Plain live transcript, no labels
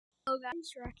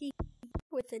guys, Rocky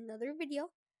with another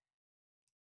video.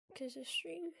 Because the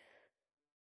stream,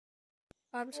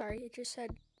 I'm sorry, it just said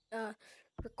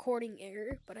recording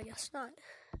error, but I guess not.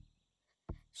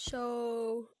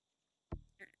 So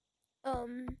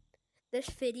this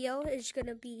video is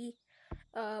gonna be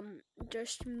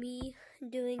just me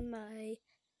doing my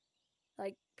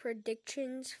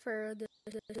predictions for the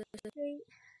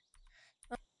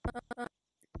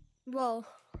well,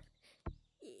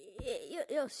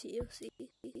 you'll see.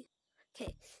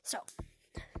 Okay, so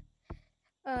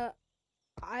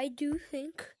I do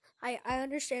think I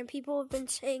understand people have been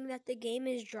saying that the game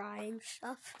is dry and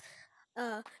stuff,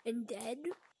 and dead,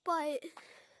 but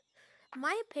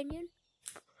my opinion,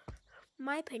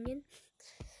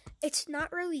 it's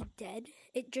not really dead.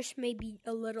 It just may be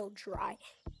a little dry.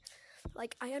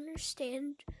 Like, I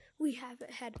understand we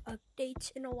haven't had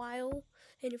updates in a while,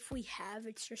 and if we have,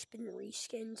 it's just been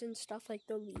reskins and stuff like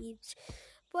the leaves,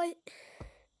 but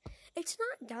it's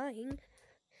not dying.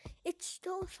 It's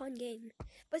still a fun game.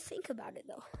 But think about it,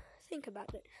 though. Think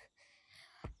about it.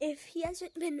 If he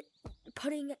hasn't been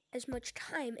putting as much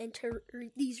time into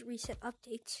these recent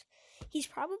updates, he's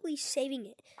probably saving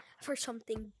it for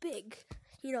something big.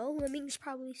 You know, Lemming's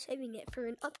probably saving it for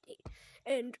an update.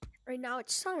 And right now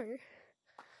it's summer,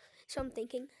 so I'm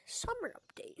thinking summer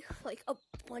update. Like a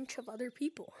bunch of other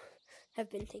people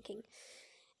have been thinking.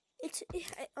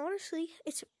 Honestly,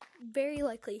 it's very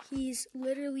likely he's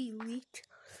literally leaked.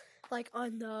 Like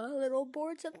on the little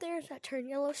boards up there that turn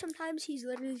yellow sometimes, he's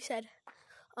literally said,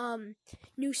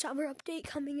 new summer update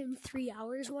coming in 3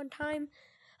 hours one time.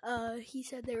 He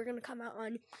said they were going to come out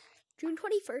on June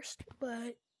 21st,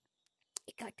 but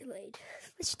it got delayed.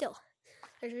 But still,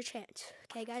 there's a chance.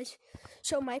 Okay, guys?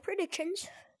 So my predictions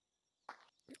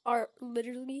are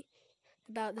literally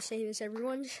about the same as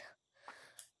everyone's,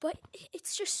 but it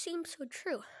just seems so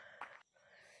true.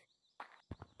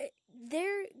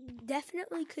 There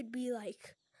definitely could be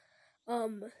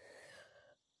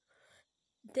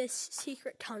this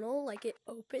secret tunnel, like it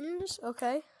opens,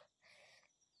 okay?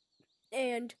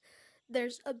 And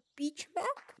there's a beach map.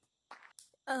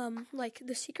 Like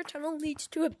the secret tunnel leads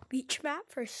to a beach map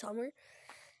for summer.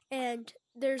 And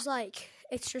there's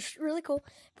it's just really cool.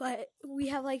 But we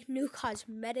have new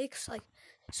cosmetics, like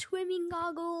swimming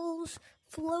goggles,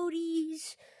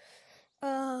 floaties,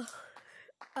 a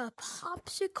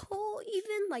popsicle,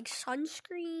 even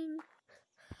sunscreen.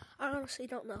 I honestly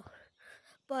don't know.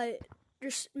 But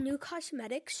just new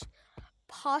cosmetics,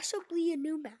 possibly a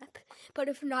new map. But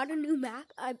if not a new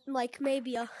map,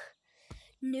 maybe a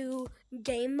new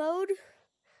game mode,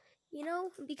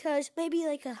 because maybe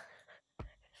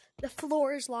the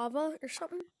floor is lava or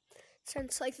something.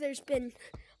 Since there's been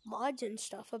mods and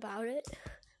stuff about it,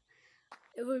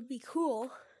 it would be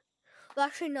cool. Well,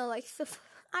 actually no,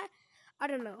 I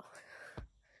don't know.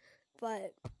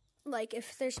 But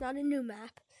if there's not a new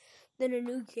map, then a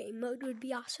new game mode would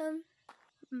be awesome.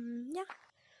 Yeah.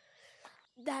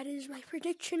 That is my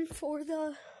prediction for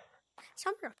the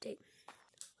summer update.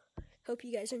 Hope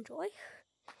you guys enjoy,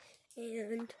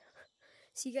 and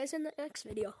see you guys in the next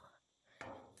video.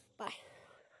 Bye.